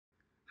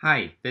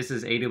Hi, this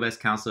is AWS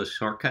Console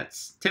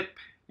Shortcuts tip.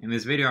 In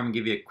this video, I'm going to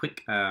give you a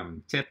quick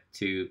tip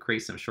to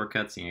create some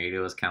shortcuts in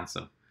your AWS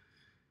Console.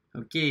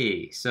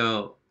 Okay,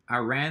 so I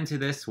ran into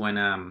this when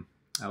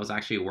I was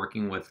actually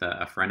working with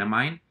a friend of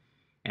mine,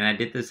 and I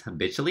did this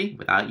habitually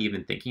without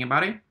even thinking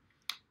about it.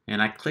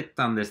 And I clicked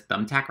on this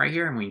thumbtack right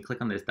here, and when you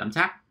click on this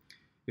thumbtack,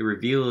 it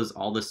reveals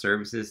all the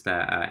services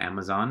that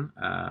Amazon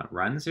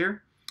runs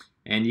here.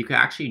 And you can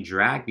actually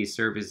drag these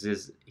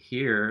services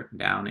here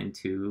down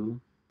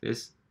into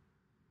this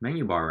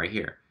menu bar right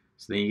here.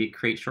 So then you can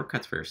create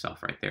shortcuts for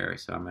yourself right there.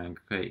 So I'm going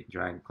to create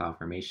drag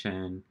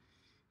CloudFormation,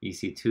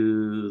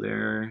 EC2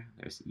 there.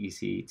 There's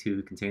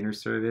EC2 container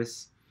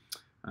service,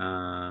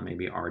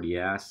 maybe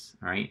RDS,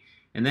 all right?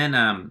 And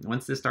then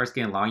once this starts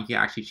getting long, you can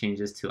actually change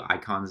this to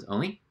icons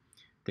only.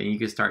 Then you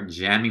can start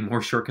jamming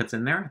more shortcuts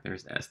in there.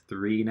 There's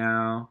S3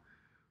 now,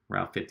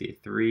 Route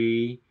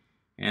 53.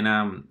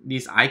 And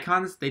these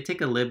icons, they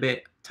take a little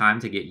bit time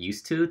to get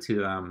used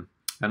to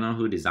I don't know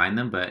who designed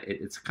them, but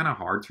it's kind of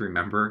hard to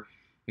remember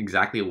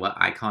exactly what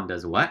icon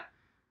does what.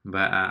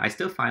 But I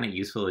still find it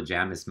useful to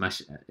jam as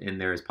much in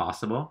there as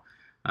possible.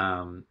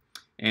 And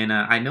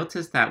I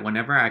noticed that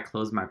whenever I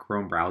close my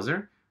Chrome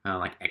browser,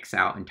 like X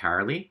out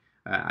entirely,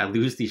 I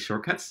lose these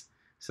shortcuts.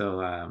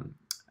 So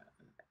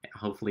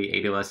hopefully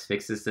AWS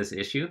fixes this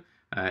issue.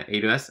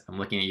 AWS, I'm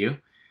looking at you.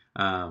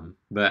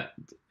 But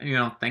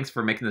thanks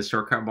for making the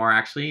shortcut bar.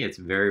 Actually, it's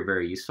very,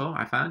 very useful,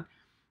 I found.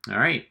 All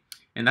right,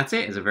 and that's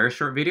it. It's a very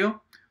short video.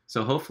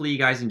 So hopefully you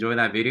guys enjoy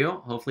that video.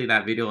 Hopefully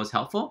that video was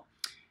helpful.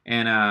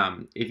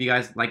 And if you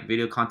guys like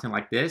video content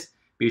like this,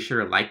 be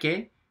sure to like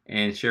it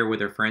and share with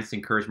your friends to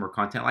encourage more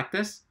content like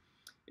this.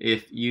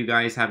 If you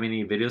guys have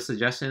any video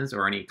suggestions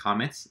or any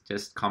comments,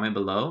 just comment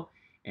below.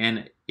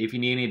 And if you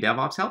need any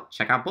DevOps help,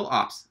 check out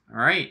BoltOps.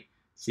 All right,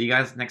 see you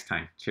guys next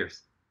time.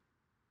 Cheers.